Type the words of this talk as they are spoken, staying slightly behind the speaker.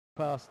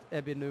past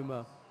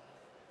Ebinuma,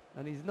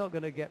 and he's not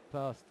going to get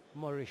past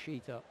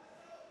Morishita.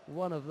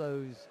 One of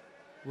those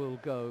will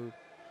go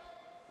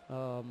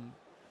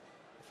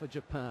for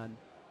Japan.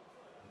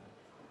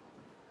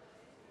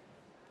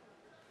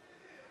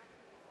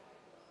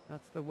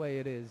 That's the way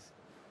it is.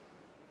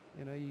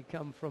 You know, you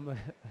come from a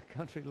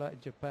country like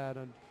Japan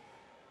and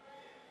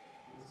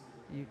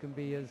you can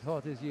be as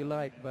hot as you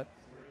like, but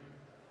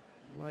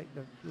like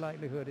the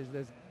likelihood is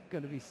there's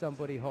going to be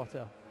somebody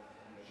hotter.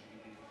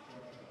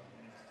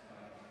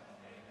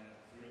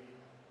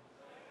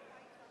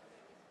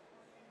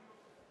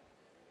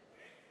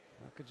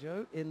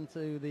 Nakajo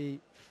into the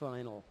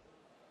final.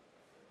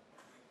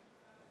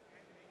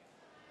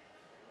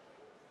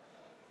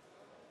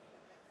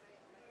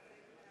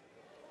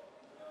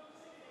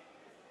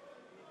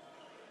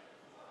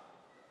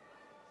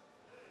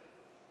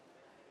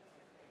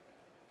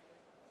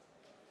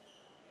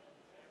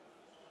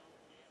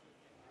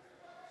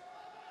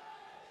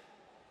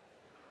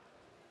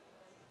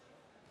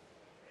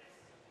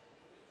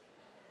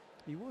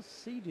 He was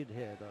seeded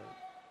here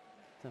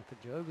though,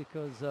 Nakajo,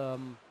 because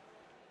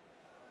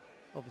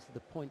obviously the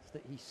points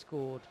that he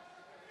scored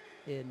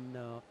in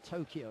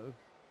Tokyo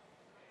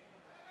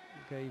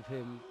gave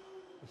him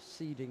a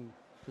seeding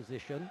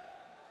position.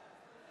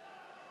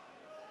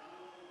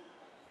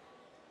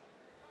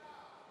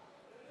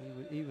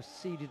 He was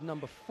seeded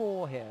number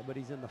 4 here, but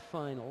he's in the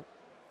final.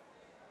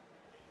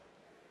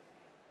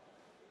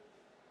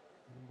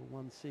 Number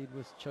 1 seed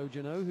was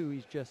Chojano, who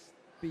he's just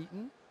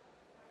beaten.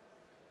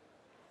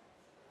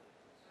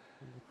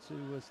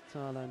 Number 2 was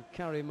Talan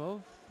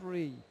Karimov.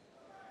 3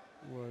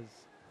 was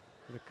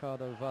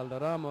Ricardo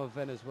Valderrama of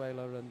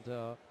Venezuela, and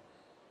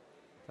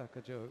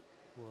Nakajo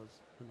was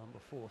the number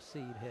 4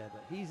 seed here.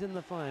 But he's in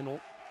the final.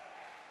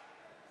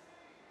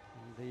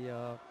 And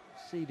the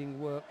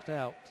seeding worked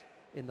out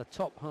in the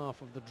top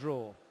half of the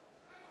draw.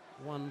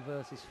 1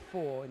 versus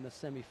 4 in the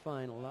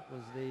semi-final. That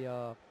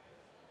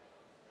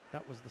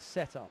was the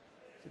setup.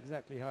 It's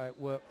exactly how it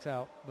worked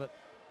out. But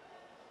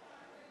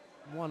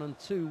 1 and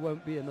 2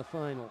 won't be in the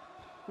final.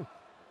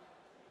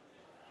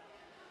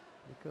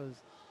 Because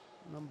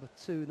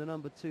the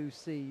number 2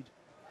 seed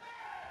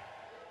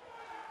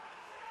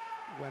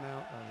went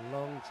out a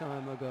long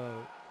time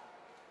ago.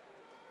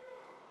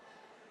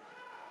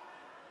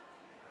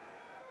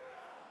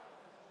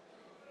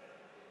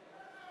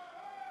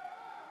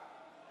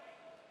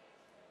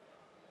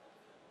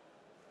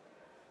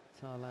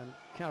 Talan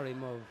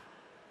Karimov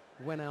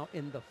went out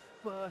in the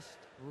first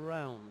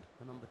round,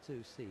 the number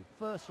 2 seed.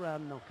 First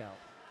round knockout.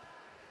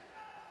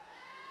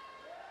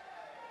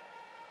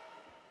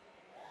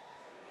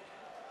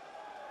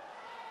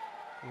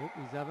 Oh,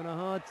 he's having a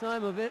hard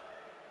time of it.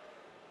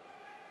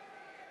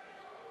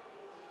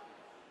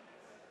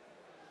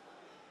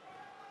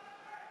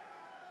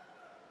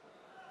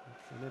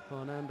 That's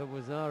Nippon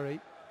Wazari.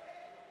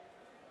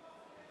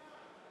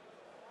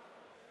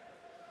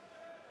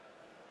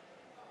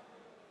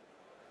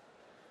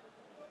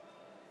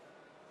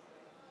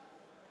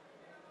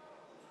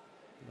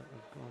 That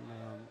has gone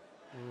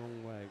the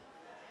wrong way.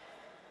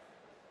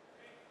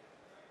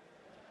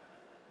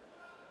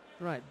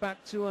 Right,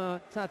 back to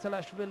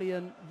Tatalashvili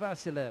and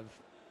VASILEV.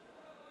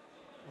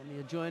 On the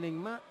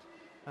adjoining mat,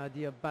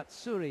 Adia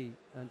Batsuri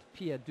and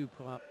Pierre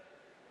Duprat.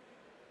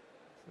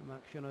 Some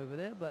action over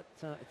there, but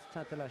it's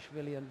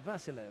Tatalashvili and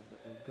VASILEV that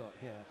we've got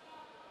here.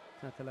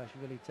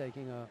 Tatalashvili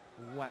taking a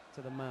whack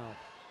to the mouth.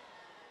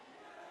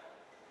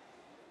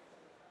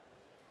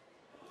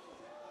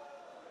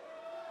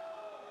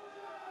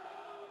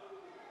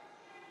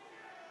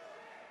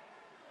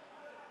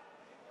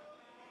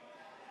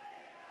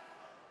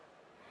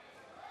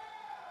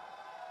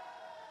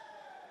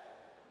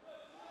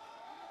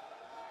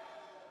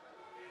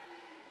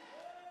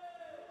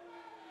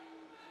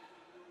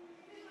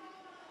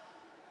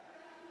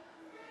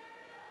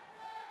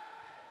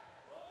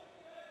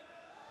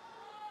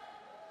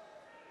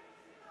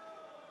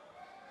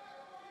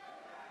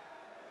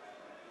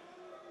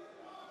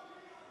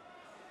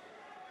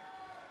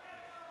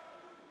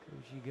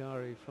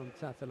 Jigari from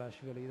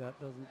Tatalashvili, that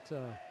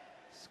doesn't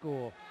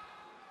score.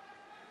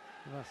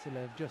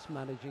 VASILEV just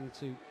managing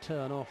to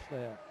turn off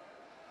there.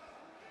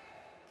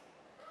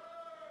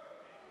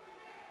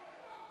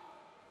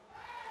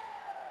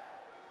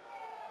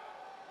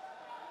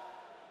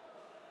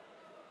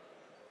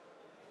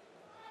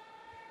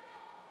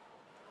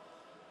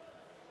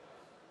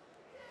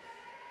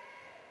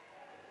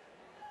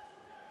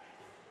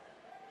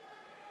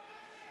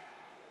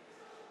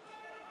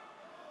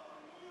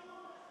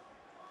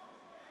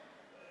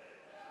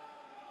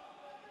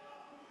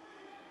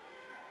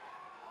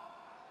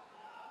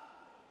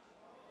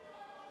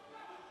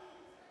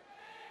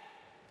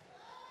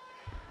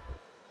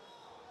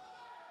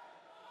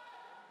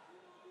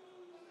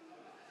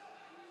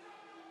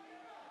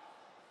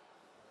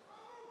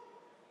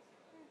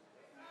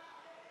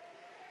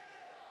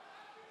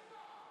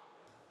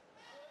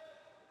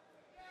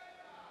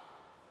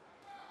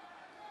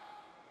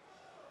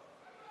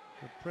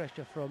 The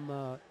pressure from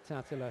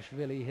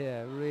Tatalashvili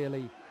here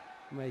really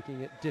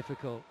making it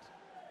difficult.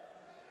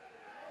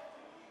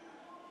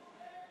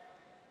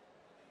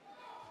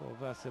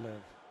 for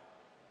VASILEV.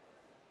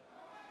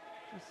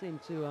 Just seem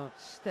to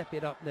step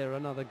it up there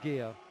another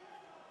gear.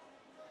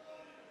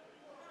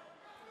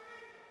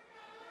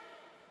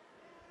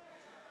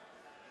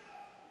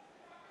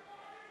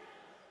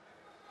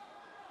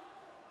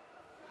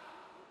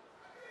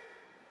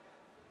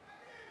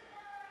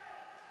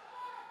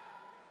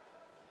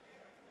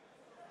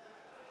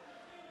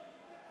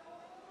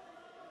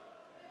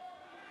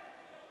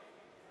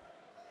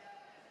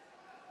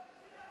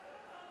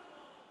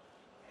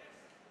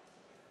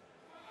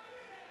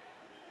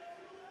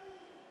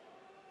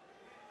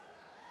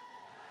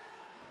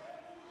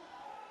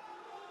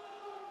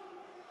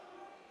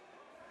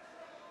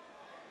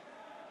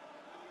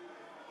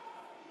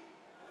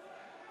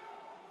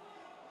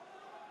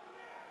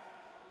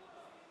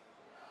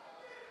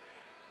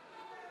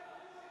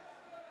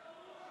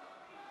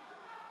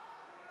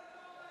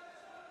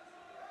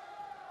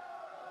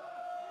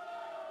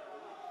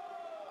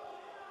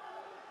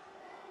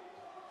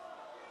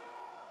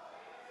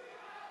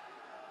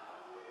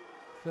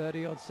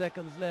 Thirty-odd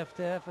seconds left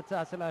here for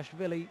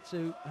Tatalashvili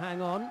to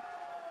hang on.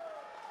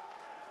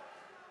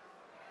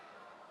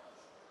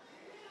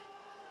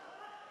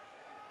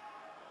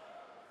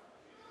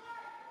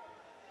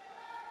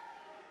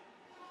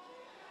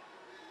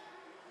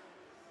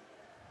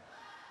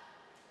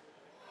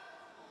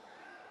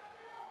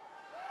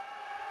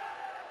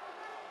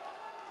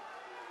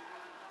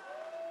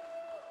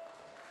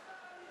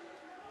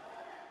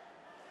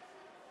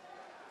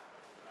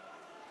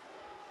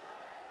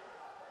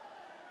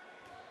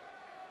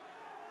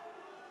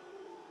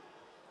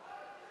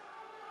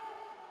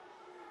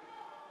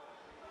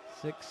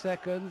 Six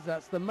seconds,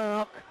 that's the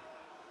mark.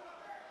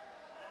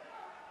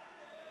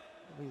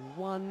 There'll be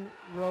one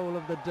roll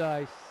of the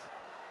dice.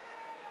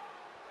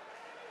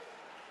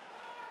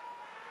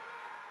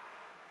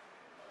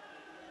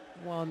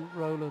 One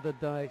roll of the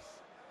dice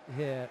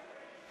here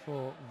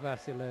for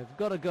VASILEV.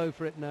 Got to go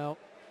for it now.